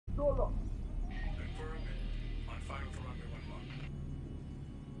All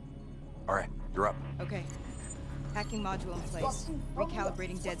right, you're up. Okay. Hacking module in place.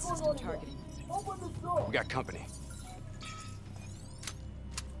 Recalibrating dead system targeting. We got company.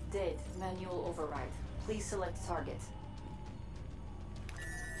 Dead. Manual override. Please select target.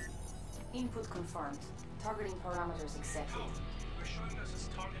 Input confirmed. Targeting parameters accepted. We're showing us as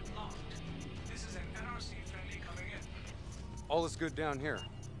target locked. This is an NRC friendly coming in. All is good down here.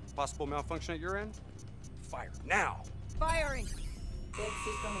 Possible malfunction at your end? Fire now! Firing! Dead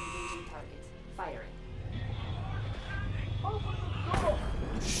system engaging target. Firing.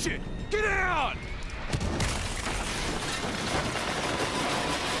 Shit! Get down!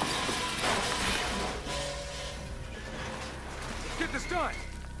 Let's get this done!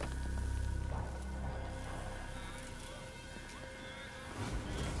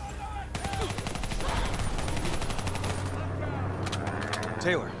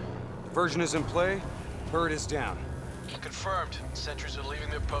 Taylor, diversion is in play. Bird is down. Confirmed. Sentries are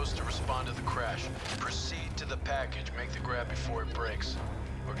leaving their posts to respond to the crash. Proceed to the package. Make the grab before it breaks.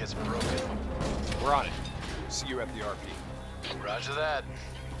 Or gets broken. We're on it. See you at the RP. Roger that.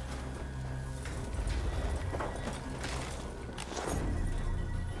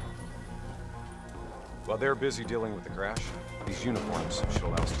 While they're busy dealing with the crash, these uniforms should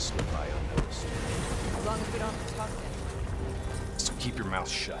allow us to slip by unnoticed. As long as we don't have to talk then. So keep your mouth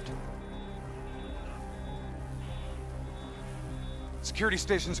shut. Security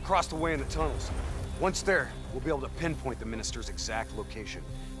stations across the way in the tunnels. Once there, we'll be able to pinpoint the minister's exact location.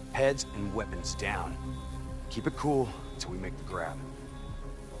 Heads and weapons down. Keep it cool until we make the grab.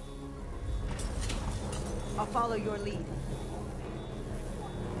 I'll follow your lead.